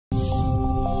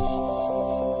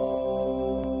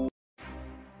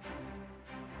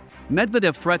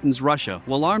Medvedev threatens Russia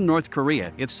will arm North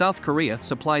Korea if South Korea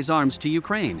supplies arms to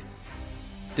Ukraine.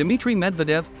 Dmitry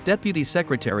Medvedev, Deputy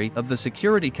Secretary of the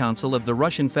Security Council of the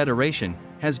Russian Federation,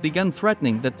 has begun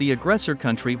threatening that the aggressor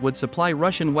country would supply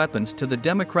Russian weapons to the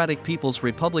Democratic People's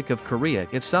Republic of Korea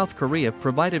if South Korea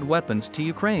provided weapons to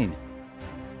Ukraine.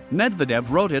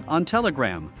 Medvedev wrote it on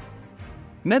Telegram.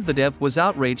 Medvedev was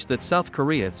outraged that South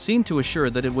Korea seemed to assure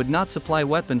that it would not supply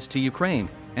weapons to Ukraine,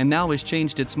 and now has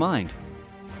changed its mind.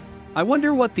 I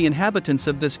wonder what the inhabitants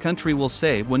of this country will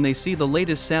say when they see the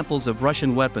latest samples of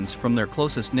Russian weapons from their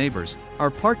closest neighbors, our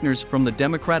partners from the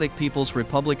Democratic People's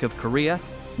Republic of Korea?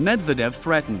 Medvedev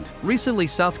threatened. Recently,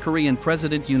 South Korean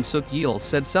President Yoon Suk-yeol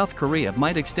said South Korea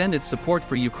might extend its support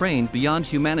for Ukraine beyond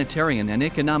humanitarian and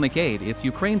economic aid if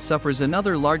Ukraine suffers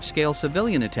another large-scale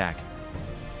civilian attack.